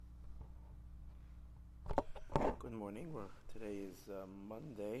Good morning. Today is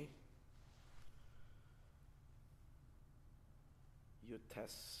Monday,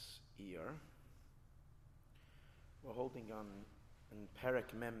 Yutes Iyar. We're holding on in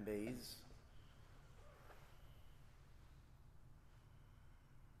Perek Mem Beis.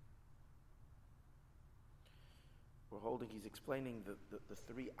 He's explaining the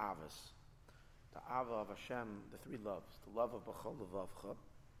three avos. The ava of Hashem, the three loves. The love of B'chol Levavcha.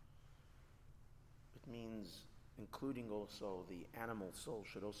 It means including also the animal soul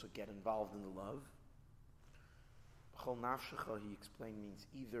should also get involved in the love. B'chol Nafshecha, he explained, means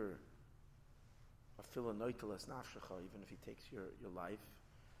either a philonoitelas nafshecha, even if he takes your life,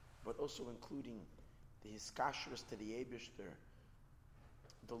 but also including the hiskashrus to the Eibishter.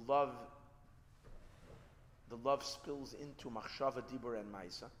 The love spills into machshava, dibur, and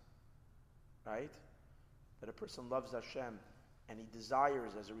maisa, right? That a person loves Hashem and he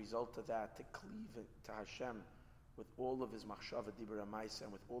desires, as a result of that, to cleave to Hashem with all of his machshava, dibur, and maisa,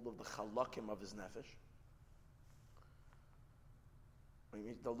 and with all of the chalakim of his nefesh.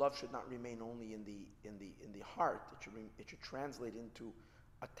 The love should not remain only in the heart. It should translate into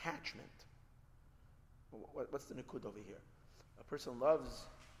attachment. What's the nikud over here? A person loves.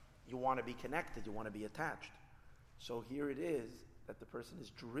 You want to be connected. You want to be attached. So here it is that the person is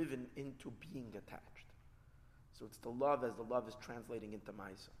driven into being attached. So it's the love as the love is translating into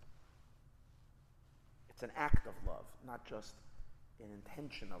Maisa. It's an act of love, not just an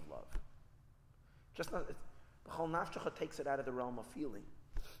intention of love. The whole nafshecha takes it out of the realm of feeling.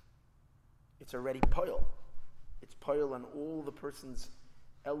 It's already poil. It's poil on all the person's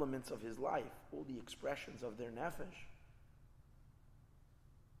elements of his life, all the expressions of their nefesh,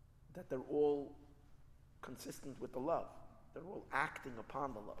 that they're all consistent with the love. They're all acting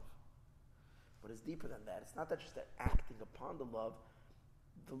upon the love. But it's deeper than that. It's not that just they're acting upon the love.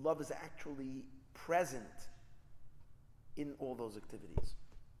 The love is actually present in all those activities.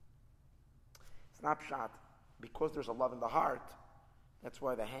 It's not pshat. Because there's a love in the heart, that's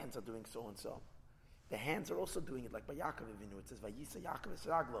why the hands are doing so and so. The hands are also doing it like by Yaakov Avinu. It says, Vayisa Yaakov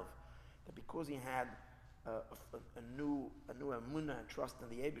Esraglov, that because he had a new emunah and trust in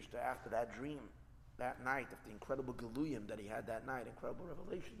the Eibishter after that dream, that night, of the incredible geluyim that he had that night, incredible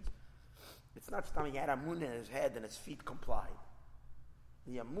revelations. It's not just he had emunah in his head and his feet complied.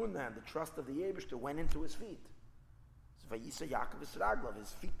 The emunah and the trust of the Eibishter went into his feet. So Vayisa Yaakov Esraglov,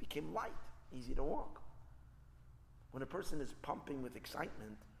 his feet became light, easy to walk. When a person is pumping with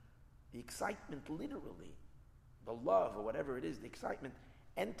excitement, the excitement literally, the love or whatever it is, the excitement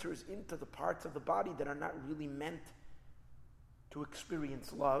enters into the parts of the body that are not really meant to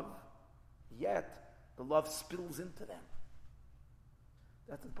experience love, yet the love spills into them.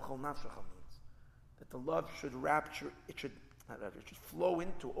 That's what B'chol Nafshecha means. That the love should it should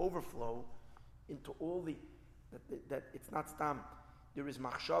overflow into all that it's not stam. There is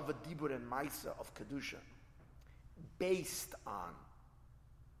machshava, dibur, and maisa of kedusha, based on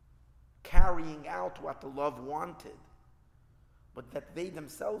carrying out what the love wanted, but that they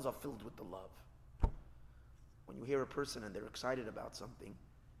themselves are filled with the love. When you hear a person and they're excited about something,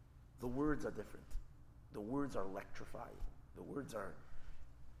 the words are different. The words are electrifying. The words are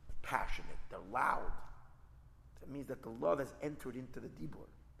passionate. They're loud. That means that the love has entered into the dibur.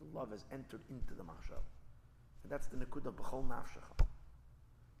 The love has entered into the machshav. And that's the nikud of b'chol nafshecha.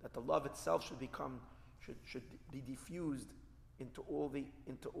 That the love itself should be diffused into all the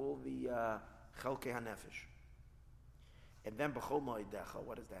chelkei hanefesh. And then b'chol moedecha,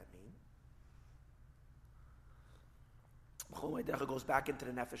 what does that mean? B'chol moedecha goes back into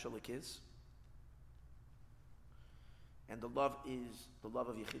the nefesh elikis, and the love is the love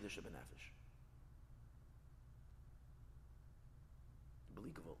of Yechidah Shebenefesh.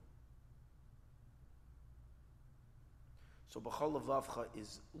 Believable. So b'chol levavcha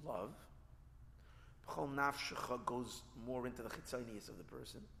is love. B'chol nafshecha goes more into the chitzonius of the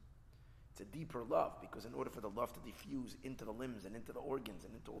person. It's a deeper love, because in order for the love to diffuse into the limbs and into the organs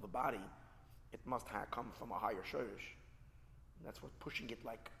and into all the body, it must come from a higher shorish. And that's what pushing it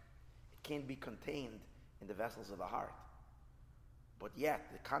like it can't be contained in the vessels of the heart. But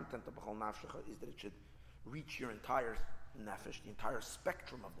yet, the content of b'chol nafshecha is that it should reach your entire nefesh, the entire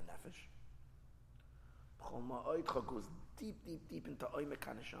spectrum of the nefesh. B'chol ma'odcha goes deep into oimek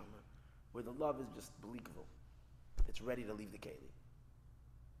haneshama, where the love is just believable. It's ready to leave the keli.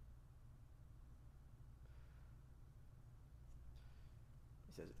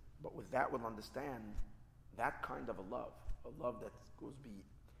 He says, but with that we'll understand that kind of a love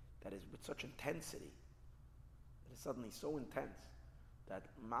that is with such intensity, that is suddenly so intense, that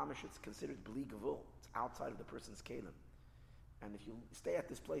mamish is considered bli gevul. It's outside of the person's kelim. And if you stay at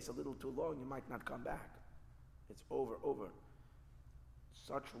this place a little too long, you might not come back. It's over.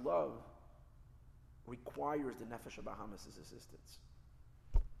 Such love requires the Nefesh HaBahamis' assistance.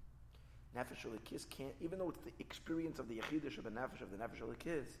 Nefesh HaLekis can't, even though it's the experience of the Yechidish of the Nefesh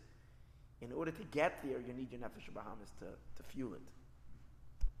HaLekis, in order to get there, you need your Nefesh HaBahamis to fuel it.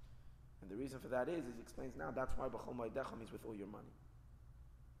 And the reason for that is, he explains now, that's why B'chol Moedecha means with all your money.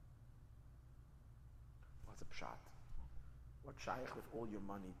 What's a pshat? What shaykh with all your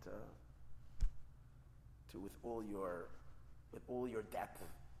money to with all your depth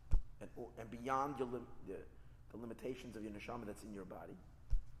and beyond the limitations of your neshama that's in your body?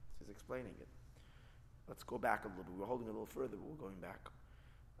 He's explaining it. Let's go back a little bit. We're holding a little further, but we're going back.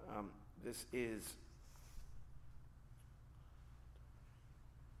 This is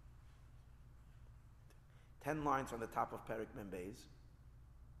ten lines from the top of Perek Mem Beis.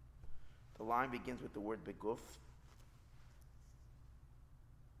 The line begins with the word beguf.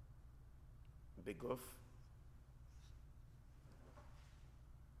 Beguf.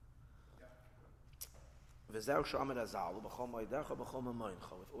 V'zeu shomer azal b'chol moedecha b'chol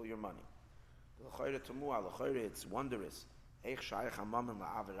mamoincha, with all your money. L'chayre temua, l'chayre it's wondrous. Eich shayach hamamin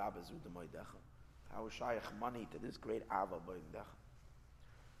la'av rabba zu demoedecha. How is shayach money to this great ava b'moedecha?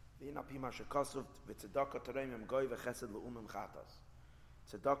 V'ina pima shekasuv v'tzedaka tereimim goy v'chesed l'umim chatas.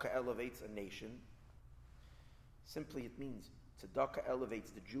 Tzedakah elevates a nation. Simply it means tzedakah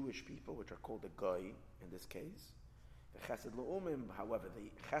elevates the Jewish people, which are called the goy in this case. The chesed l'umim, however,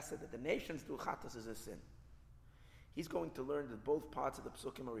 the chesed that the nations do chatas is a sin. He's going to learn that both parts of the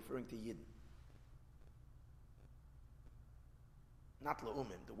psukim are referring to Yidden. Not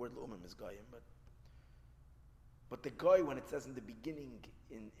l'umim. The word l'umim is goyim, but the goy, when it says in the beginning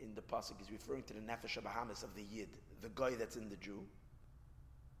in the pasuk, is referring to the nefesh habahamis of the Yid, the goy that's in the Jew.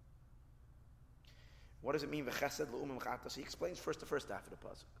 What does it mean, v'chesed l'umim chatas? He explains first the first half of the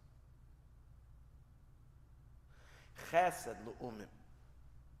pasuk. Chesed l'umim.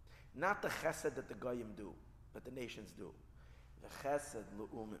 Not the chesed that the goyim do, that the nations do. The chesed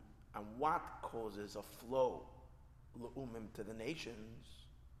l'umim. And what causes a flow l'umim to the nations?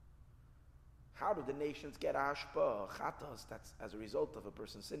 How do the nations get hashpah, chatas? That's as a result of a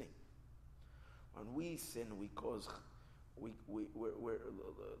person sinning. When we sin, we cause...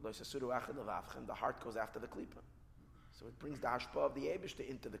 the heart goes after the klipa. So it brings the hashpah of the Eibishter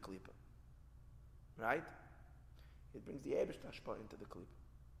into the klipa. Right? It brings the Eibishter hashpah into the klipa.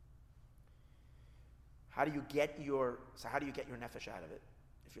 How do you get your nefesh out of it?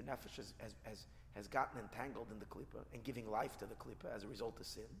 If your nefesh has gotten entangled in the klipa and giving life to the klipa as a result of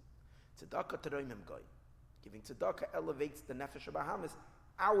sin, tzedakah teroimim goy. Giving tzedakah elevates the nefesh habahamis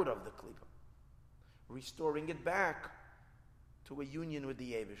out of the klipa, restoring it back to a union with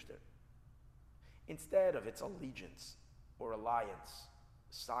the Eibishter. Instead of its allegiance or alliance,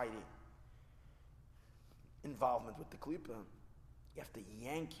 siding, involvement with the klipa, you have to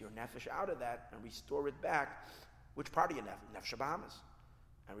yank your nefesh out of that and restore it back. Which part of your nefesh habahamis?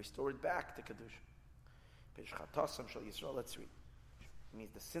 And restore it back to kedusha. Peish chatasam shel Yisrael. Let's read. It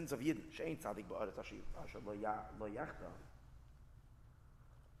means the sins of Yidden. She'ein tzadik ba'aretz asher lo yachta.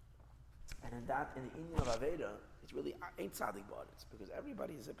 And in the inyan of Aveda, it's really ain't tzadik ba'aretz, because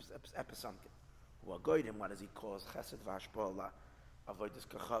everybody is episamkin. Who are goyim, what does he cause? Chesed v'hashpah avodas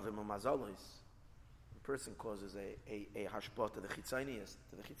kachavim u'mazalos. The person causes a hashpah to the chitzonius,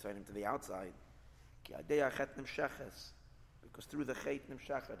 to the outside. Ki adei achet nimsheches, because through the chet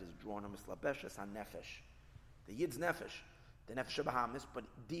nimshechet is drawn a mislabeshes ha-nefesh. The Yid's nefesh, the nefesh habahamis,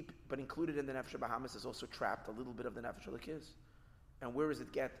 but included in the nefesh habahamis is also trapped a little bit of the nefesh halakis. And where does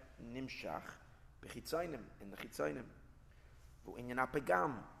it get? Nimshach, b'chitzonim, in the chitzonim. V'inyan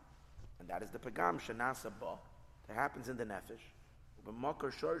ha-pegam, and that is the pegam, shenasa ba, that happens in the nefesh.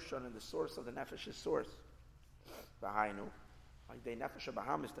 B'makar shorshan, and the source of the nefesh's source. V'hainu, like the nefesh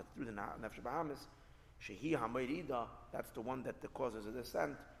habahamis, that through the nefesh habahamis, shehi ha-meirida, that's the one that causes a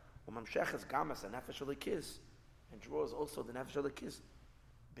descent. U'mamsheches gamas, a nefesh halakis, and draws also the nefesh halakis.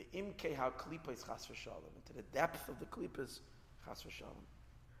 Be'imkei ha-klipas chas v'shalom, into the depth of the klipas chas v'shalom.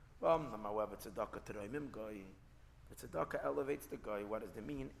 However, tzedakah teroimim goy. The tzedakah elevates the goy. What does it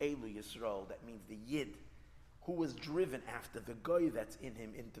mean? Elu Yisrael. That means the Yid, who was driven after the goy that's in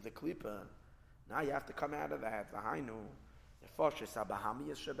him into the klipa. Now you have to come out of that. V'hainu nefesh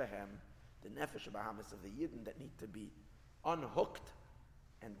habahamis shebehem, the nefesh habahamis of the Yidden that need to be unhooked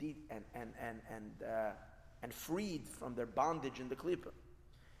and freed from their bondage in the klipa.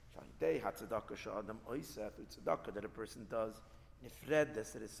 Tzedakah that a person does,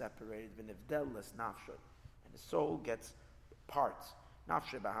 nifredes, that is separated, v'nivdeles nafshay, and the soul gets parts.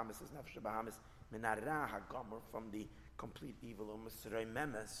 Nafshay bahamis is nafshay bahamis minarah hagamur, from the complete evil u'misrei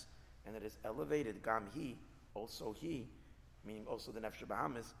memes, and it is elevated gamhi also he, meaning also the Nefesh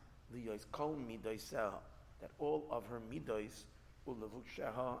Bahamis, liyos kol midoiseha, that all of her midos,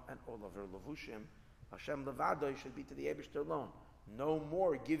 ulavusheha, and all of her lavushim, Hashem levadoi should be to the Eibishter alone. No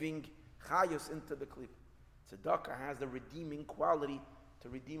more giving chayos into the klip. Tzedakah has the redeeming quality to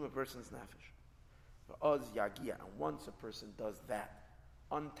redeem a person's nefesh. V'oz yagia, and once a person does that,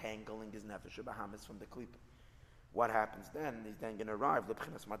 untangling his nefesh Bahamis from the klip, what happens then? He's then going to arrive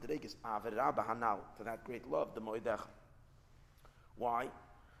lebchinas madregis averah b'hanal, to that great love, the moedecha. Why?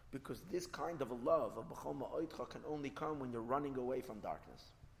 Because this kind of a love of b'chol ma'oidcha can only come when you're running away from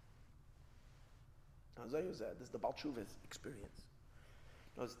darkness. This is the Baal Tshuva's experience.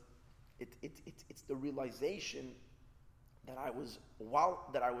 It's the realization that I was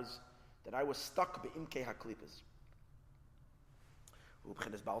stuck be'imkei haklipas.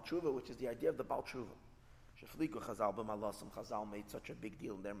 Ubchenes Baal Tshuva, which is the idea of the Baal Tshuva. Shefliku Chazal b'malasam, Chazal made such a big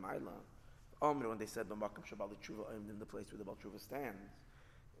deal in their Maila. When they said b'makam shabal tshuva, in the place where the Baal Tshuva stands,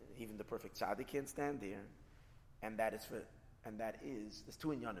 even the perfect tzaddik can't stand there, and there's two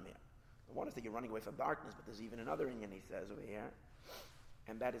inyanim here. One is that you're running away from darkness, but there's even another inyan he says over here,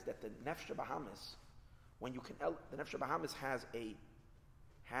 and that is that the Nefesh Bahamis, when you can, the Nefesh Bahamis has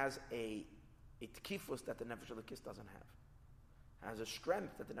a tkifus that the Nefesh Elokis doesn't have, has a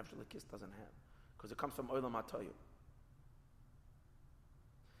strength that the Nefesh Elokis doesn't have, because it comes from Olam HaToyu.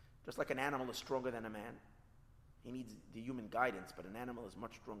 Just like an animal is stronger than a man, he needs the human guidance, but an animal is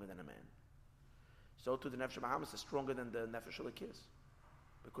much stronger than a man. So too the Nefesh Bahamis is stronger than the Nefesh Elokis,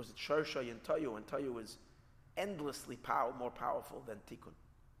 because it's Shorshay and Toyu, and Toyu is endlessly more powerful than Tikkun.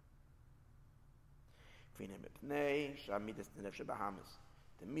 The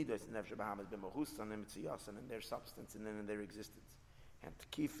Midas the Nefesh Bahamis b'mohusan and mitziyasan in their substance and then in their existence. And to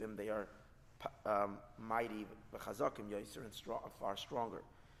keep them, they are mighty, v'chazakim yoser, and far stronger.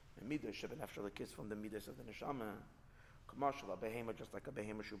 And Midas sheben Nefesh Elokis from the Midas of the Neshama, Kamashal behema, just like a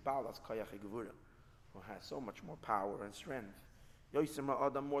behema shubalas kayach gevura, who has so much more power and strength. Yoser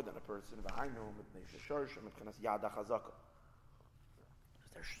ma'adam, more than a person.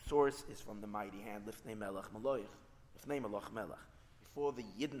 Their source is from the mighty hand. Lifnei melech maloich, lifnei melech melech. Before the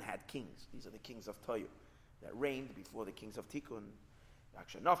Yidden had kings, these are the kings of Toyu that reigned before the kings of Tikkun.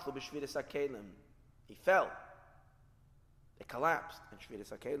 He fell. They collapsed. And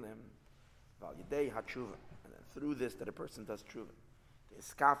Shviris HaKelim, Val Yidei HaTshuva. And then through this that a person does Tshuva. The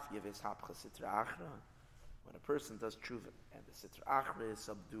Iskaf Yevis Hapcha Sitra Achra. When a person does Tshuva and the Sitra Achra is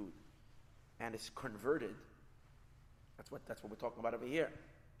subdued and is converted, that's what we're talking about over here.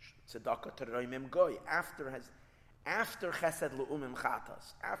 Tzedakah Teroimim Goy. After Chesed Le'umim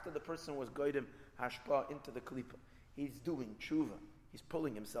Chatas, after the person was Goydim Hashpa into the Klippa, he's doing Tshuva. He's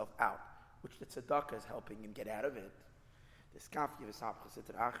pulling himself out, which the Tzedakah is helping him get out of it.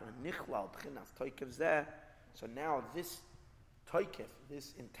 So now this toikef,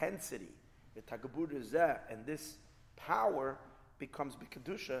 this intensity, the tagabur and this power becomes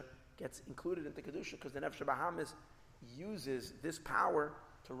b'kedusha, gets included into kedusha, because the Nefesh Bahamis uses this power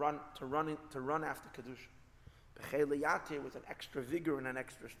to run after kedusha. With an extra vigor and an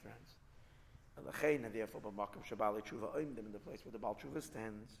extra strength. And therefore, in the place where the Baal Tshuva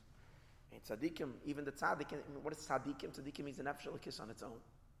stands, and tzaddikim, even the tzaddikim, what is tzaddikim? Tzaddikim means an Nefesh Elokis on its own.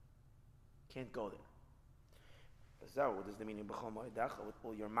 Can't go there. What does the meaning b'chol ma'odecha? With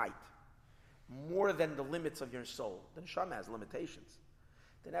all your might. More than the limits of your soul. The neshama has limitations.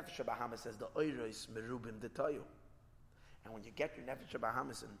 The Nefesh Bahamis says, the oiros merubim detayu. And when you get your Nefesh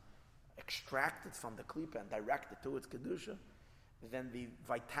Bahamis and extract it from the klipa and direct it to its kedusha, then the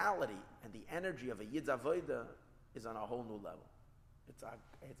vitality and the energy of a Yid's Avodah is on a whole new level. It's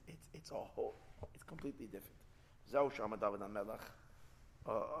completely different. Zau Shama David HaMelech,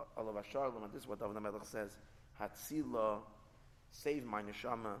 Alav HaShalom, and this is what David HaMelech says, Hatzila, save my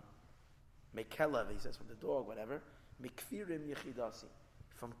neshama, Mekelev, he says, from the dog, whatever, Mikfirim Yechidasi,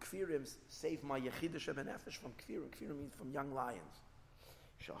 from Kfirim, save my Yechida Shebenefesh, from Kfirim. Kfirim means from young lions.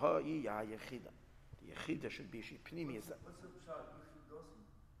 Shaha'i Ya Yechida. The Yechida should be, she Pnimi is that. What's the pshat,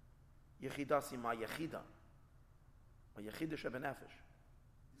 Yechidasi? Yechidasi ma Yechida. Ma Yechida Shebenefesh.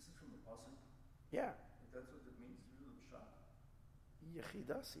 This is from the Pasuk? Yeah. If that's what it means, the pshat.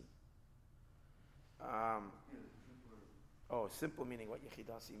 Yechidasi. Simple meaning what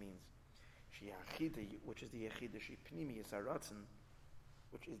Yechidasi means. She Yechida, which is the Yechida, she Pnimi is Aratzen,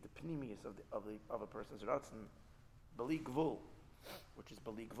 which is the Pnimius of a person's Ratzen, Bali Gvul, which is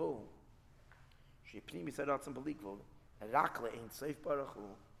Bali Gvul. She Pnimius Aratzen Bali Gvul. Rakle ain't safe Baruch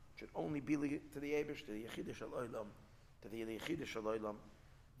Hu, should only be to the Eibush, to the Yechidah Shel Olam, to the Yechidah Shel Olam,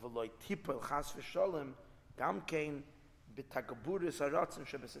 V'loi Tipel Chas V'Sholem, Gam Kein B'Tagaburis Aratzen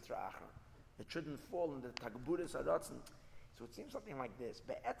Shebesitra Achra. It shouldn't fall in the tagburis haratzon. So it seems something like this.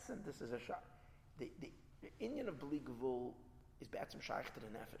 Be'etzem, this is a shah. The Indian of Bli Gevul is be'etzem shaykh to the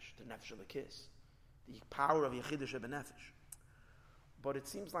nefesh l'kis. The power of Yechidush Benefesh. But it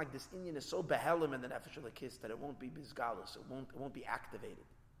seems like this Indian is so behelim in the nefesh l'kis that it won't be bizgalus, it won't be activated.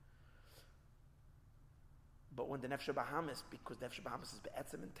 But when the nefesh Bahamis, because the nefesh Bahamis is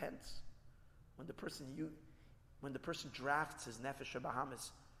be'etzem intense, when the person drafts his nefesh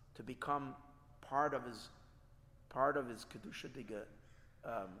Bahamis to become part of his kedusha diga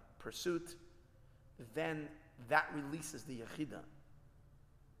pursuit, then that releases the yechida,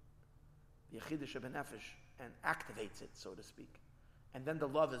 the yechida shebenefesh, and activates it, so to speak. And then the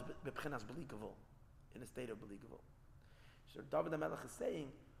love is b'pchinas b'li gevul, in a state of b'li gevul. So David HaMelech is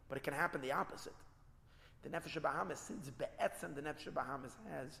saying, but it can happen the opposite. The nefesh Bahamis, since be'etzem the nefesh Bahamis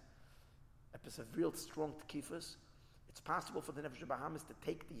has a piece of real strong tekifus, it's possible for the nefesh Bahamis to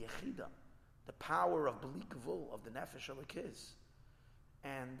take the yechida, the power of b'li gevul, of the nefesh alakiz,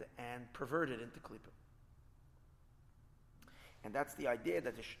 and pervert it into klipa. And that's the idea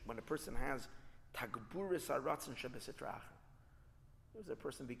that when a person has tagburis haratzon shebesitracha, as a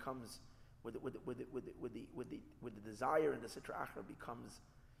person becomes with the desire and the sitra achra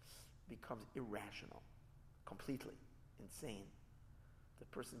becomes irrational, completely insane. The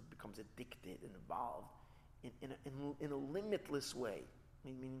person becomes addicted and involved in a limitless way.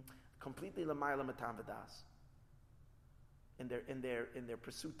 Meaning completely lamayla matam v'das. In their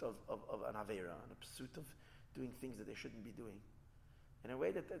pursuit of an avera, in a pursuit of doing things that they shouldn't be doing, in a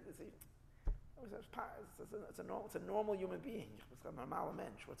way that it's a normal human being. It's a normal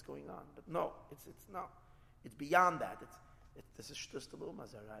mensch. What's going on? But no, it's not. It's beyond that. This is shtus the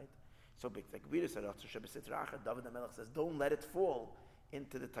lumazah, right? So big takburis haratzon shebesitracha. David HaMelech says, don't let it fall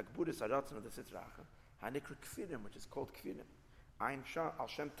into the takburis haratzon of the sitracha. Hanikra kfirim, which is called kfirim. Ein al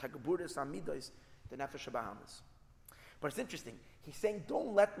shem takburis amidos, the nefesh Bahamis. But it's interesting. He's saying,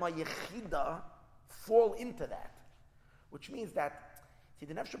 don't let my yechida fall into that, which means that. See,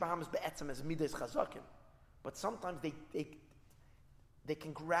 the nefesh Bahamis be'etzem as midas chazakim, but sometimes they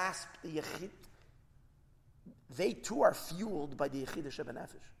can grasp the yechid. They too are fueled by the yechid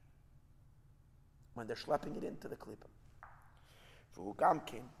shebenefesh when they're schlepping it into the klipa. For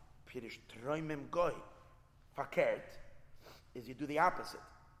ugamkin pirish troimim goy fakert is you do the opposite.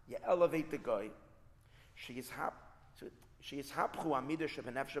 You elevate the goy. She is hapchu amidas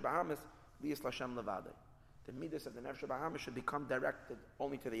shebenefesh Bahamis liyas lashem levadei. The midas of the nefesh Bahamis should become directed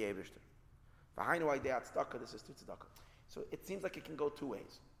only to the Eibishter. V'hainu idea tzedakah, this is to tzedakah. So it seems like it can go two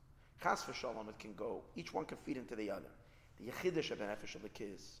ways. Chas v'shalom, it can go, each one can feed into the other. The yechidish of the nefesh of the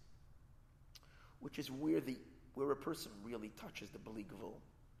kiz, which is where a person really touches the b'li gevul.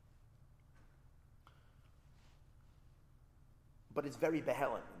 But it's very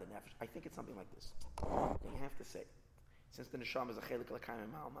behelim in the nefesh. I think it's something like this. You have to say, since the neshama is a chelik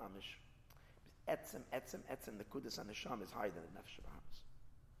l'kayim ma'al mamish, etzem, the kudus and neshama is higher than the nefesh Bahamis.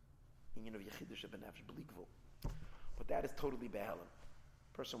 Inyan of yechidush benefesh b'li gevul. But that is totally behelim.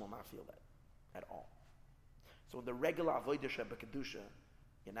 Person will not feel that at all. So in the regular avodah shebekedusha,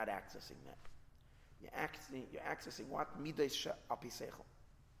 you're not accessing that. You're accessing what? Midas al pi seichel.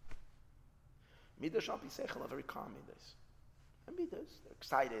 Midas al pi seichel are very calm midas. And midas, they're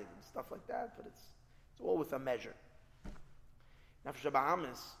excited and stuff like that, but it's all with a measure. Nefesh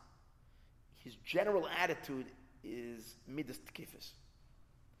Bahamis, his general attitude is midas tekifus.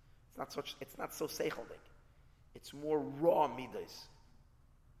 It's not so seicheldik. It's more raw midas.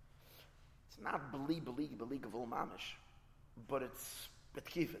 It's not beli gevul mamish, but it's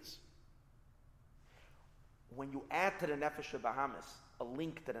betkifus. When you add to the nefesh Bahamis a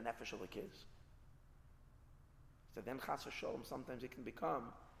link to the nefesh alakiz, so then chas v'sholom sometimes it can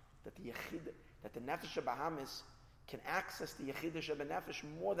become that the nefesh Bahamis can access the yechidah shebenefesh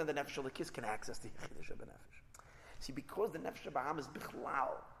more than the nefesh alakiz can access the yechidah shebenefesh. See, because the nefesh Bahamis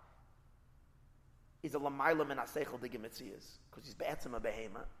bichlal is a lamayla min aseichel digimitzias, because he's be'etzem a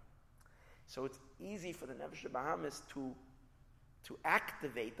behema. So it's easy for the nefesh Bahamis to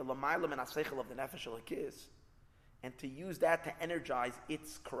activate the lamayla min aseichel of the nefesh alakiz, and to use that to energize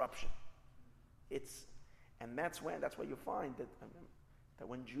its corruption. And that's why you find that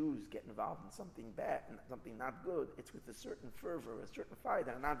when Jews get involved in something bad and something not good, it's with a certain fervor, a certain fire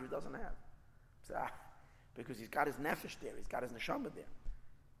that an Andrew doesn't have. Because he's got his nefesh there, he's got his neshama there.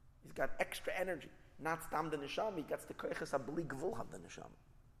 He's got extra energy. Not stam the neshama, he gets the koiches ha-b'li gevul of the neshama.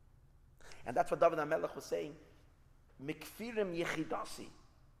 And that's what David HaMelech was saying. Mikfirim yechidasi.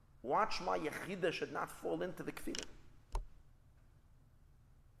 Watch my yechida should not fall into the kfirim.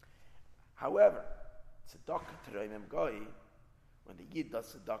 However, tzedakah teroimim goy, when the Yid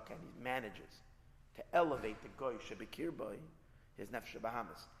does tzedakah and he manages to elevate the goy shebekir boy, his nefesh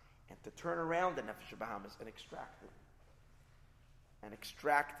bahamas, and to turn around the nefesh bahamas and extract it, and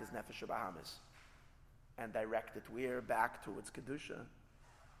extract his nefesh bahamas, and direct it where back towards kedusha.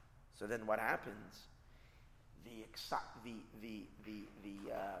 So then, what happens? The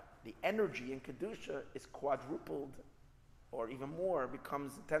energy in kedusha is quadrupled, or even more,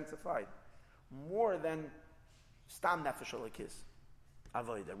 becomes intensified, more than stam nefesh alakis,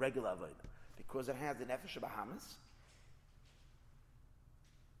 avoda, regular avoda, because it has the nefesh bahamas.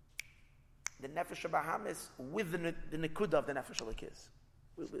 The nefesh bahamas with the nekuda of the nefesh alakis,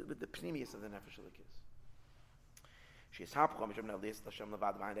 with the pnimius of the nefesh alakis. She is hapchom mishum nelis Hashem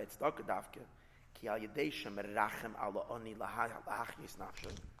levad behind it tzedakah davke ki al yedei shem merachem ala oni lahachis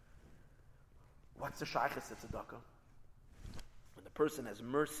nafshay. What's the shaychus of tzedakah? When the person has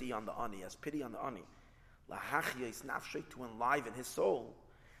mercy on the ani, has pity on the ani, lahachis nafshay, to enliven his soul.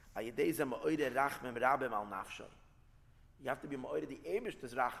 Al yedei zeh ma'oide rachem rabem al nafshay. You have to be ma'oide the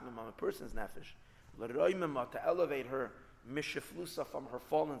eibishter's rachem on a person's nefesh, l'roimema, to elevate her mishiflusa from her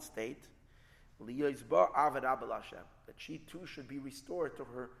fallen state. That she too should be restored to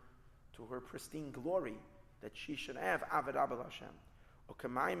her pristine glory, that she should have Avad Abel Hashem.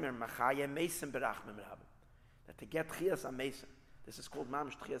 That to get Chias HaMesim, this is called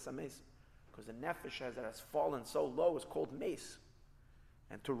Mamish Chias HaMesim, because the nefesh that has fallen so low is called Mes,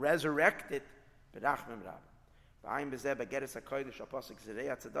 and to resurrect it, Berachmim Rabbe. V'ayin b'zeh b'geres HaKodesh HaPosik Zirei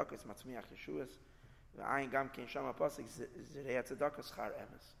HaTzedakas Matzmiach Yeshuas, v'ayin gam kin sham HaPosik Zirei HaTzedakas Char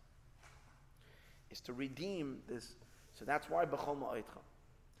Emes, is to redeem this. So that's why B'chol Ma'oitcha.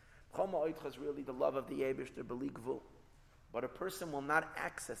 B'chol Ma'oitcha is really the love of the Eibishter, B'li Gvul. But a person will not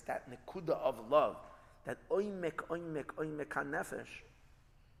access that nekuda of love, that oimek ha-nefesh,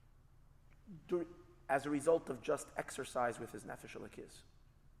 as a result of just exercise with his nefesh alakis.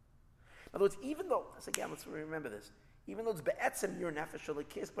 In other words, even though, let's remember this, even though it's be'etzem your nefesh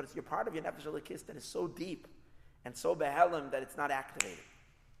alakis, but it's your part of your nefesh alakis that is so deep and so behelim that it's not activated.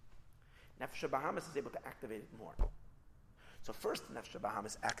 Nefesh Bahamas is able to activate it more. So first, Nefesh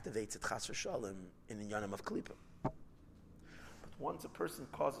Bahamas activates it chas v'shalom in the yanim of klipa. But once a person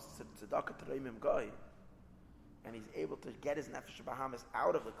causes tzedakah t'reimim goy, and he's able to get his Nefesh Bahamas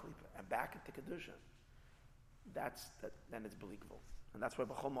out of the klipa and back into kedusha, then it's believable. And that's why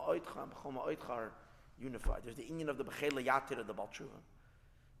B'chol Ma'oitcha and B'chol Ma'oitcha are unified. There's the inyan of the B'chela Yatir of the Baal Tshuva.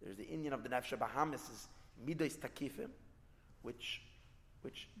 There's the inyan of the Nefesh Bahamas is midos takifim, which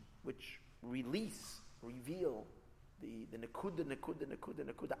reveal the nekuda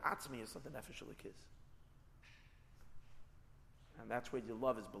atzmius of the nefesh alakis, and that's where your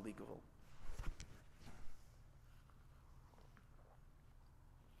love is believable.